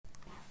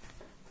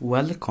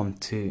Welcome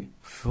to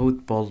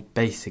Football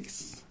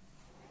Basics.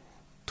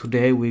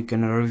 Today we're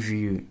gonna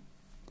review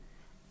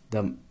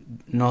the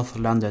North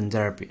London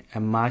Derby,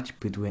 a match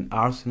between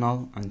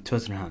Arsenal and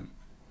Tottenham.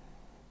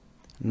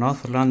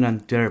 North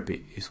London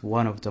Derby is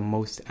one of the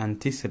most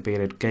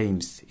anticipated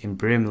games in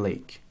Premier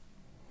League.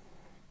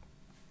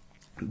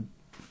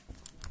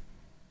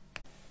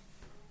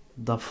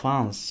 The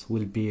fans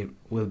will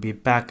be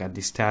back at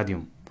the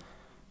stadium,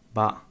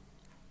 but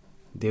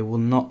they were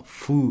not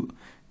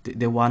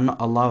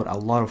allowed a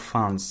lot of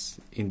fans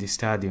in the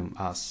stadium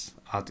as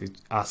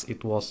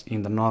it was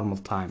in the normal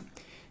time.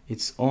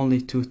 It's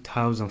only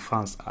 2,000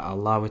 fans are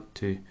allowed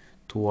to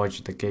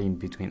watch the game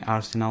between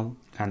Arsenal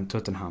and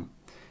Tottenham,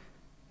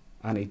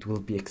 and it will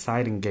be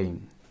exciting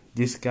game.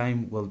 This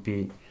game will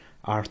be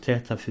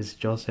Arteta vs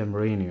Jose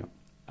Mourinho,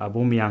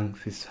 Aubameyang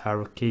vs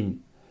Harry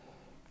Kane.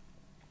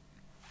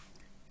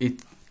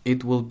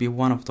 It will be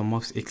one of the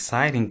most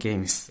exciting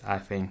games, I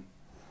think.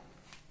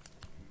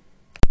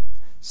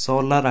 So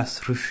let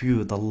us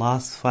review the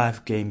last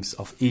 5 games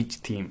of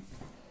each team.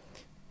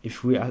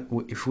 If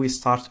we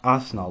start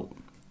Arsenal,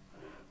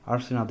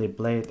 they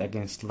played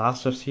against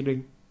Leicester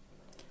City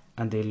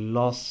and they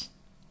lost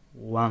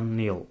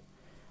 1-0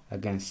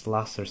 against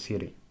Leicester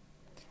City.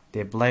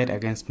 They played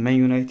against Man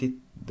United,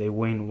 they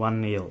win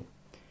 1-0.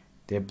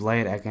 They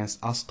played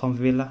against Aston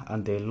Villa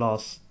and they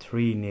lost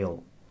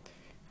 3-0.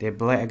 They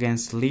played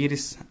against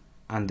Leeds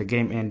and the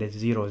game ended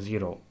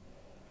 0-0.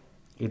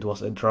 It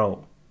was a draw.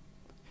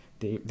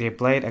 They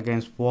played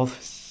against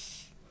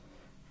Wolves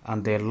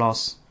and they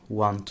lost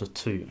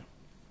 1-2.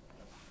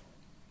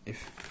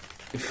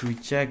 If we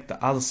check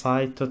the other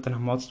side,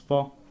 Tottenham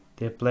Hotspur,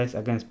 they played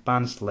against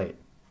Barnsley.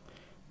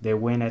 They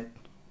win it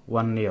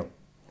 1-0.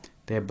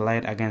 They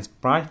played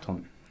against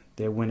Brighton.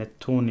 They win it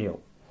 2-0.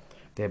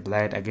 They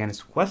played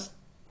against West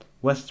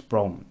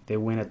Brom. They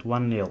win it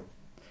 1-0.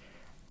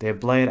 They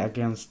played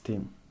against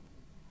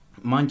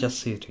Manchester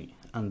City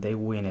and they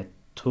win it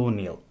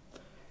 2-0.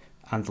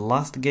 And the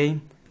last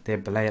game they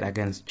played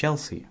against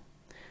Chelsea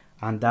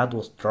and that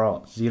was draw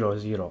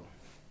 0-0.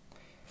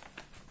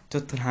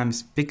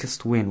 Tottenham's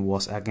biggest win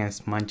was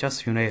against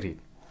Manchester United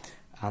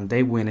and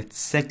they win it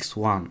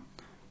 6-1.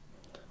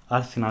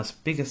 Arsenal's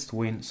biggest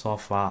win so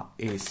far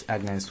is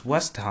against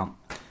West Ham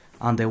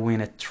and they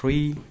win it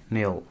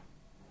 3-0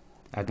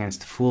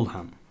 against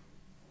Fulham.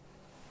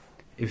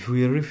 If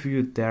we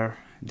review their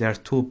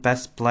 2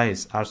 best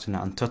players,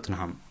 Arsenal and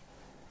Tottenham,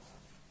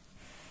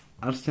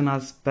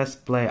 Arsenal's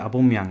best player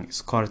Aubameyang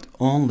scored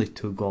only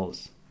 2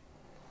 goals,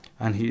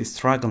 and he is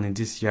struggling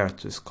this year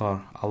to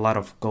score a lot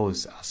of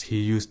goals as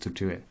he used to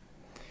do it.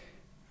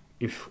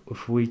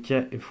 If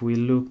we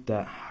look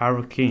at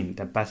Harry Kane,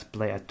 the best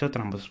player at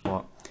Tottenham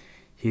Hotspur,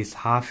 he's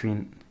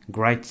having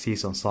great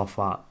season so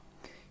far.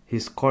 He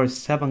scored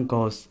 7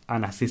 goals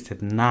and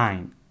assisted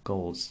 9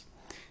 goals.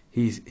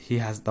 He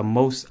has the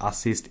most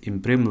assists in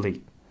Premier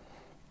League,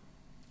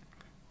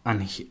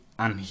 and he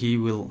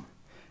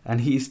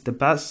is the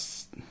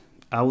best.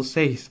 I would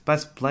say he's the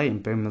best player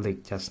in Premier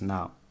League just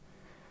now.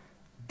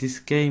 This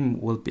game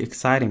will be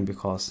exciting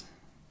because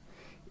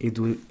it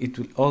will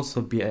also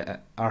be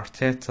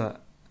Arteta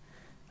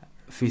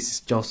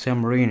vs Jose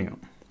Mourinho.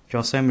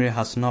 Jose Mourinho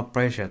has no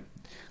pressure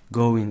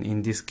going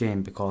in this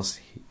game because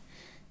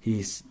he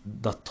is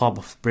the top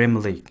of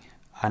Premier League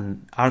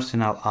and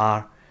Arsenal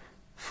are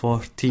the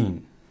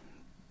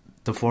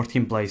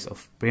 14th place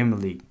of Premier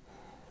League.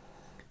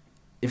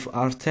 If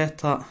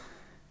Arteta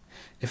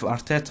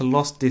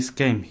lost this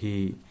game,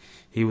 he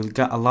will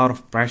get a lot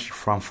of pressure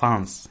from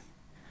fans.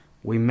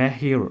 We may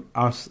hear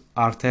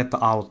Arteta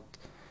out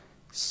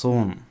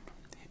soon.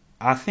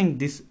 I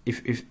think if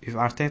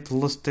Arteta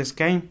lost this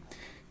game,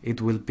 it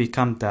will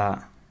become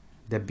the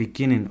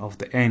beginning of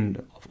the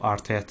end of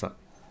Arteta.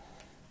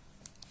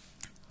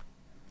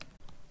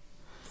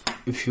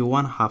 If you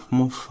want to have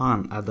more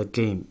fun at the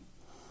game,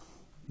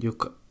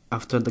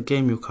 after the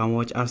game you can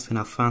watch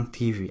Arsenal Fan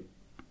TV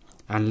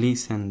and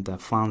listen the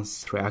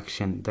fans'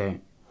 reaction there.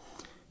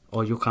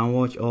 Or you can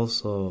watch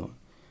also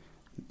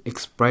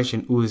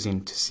Expression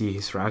Oozing to see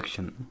his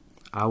reaction.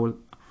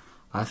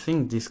 I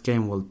think this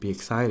game will be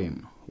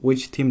exciting.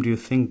 Which team do you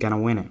think gonna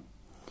win it?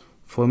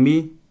 For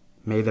me,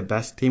 may the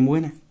best team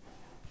win it.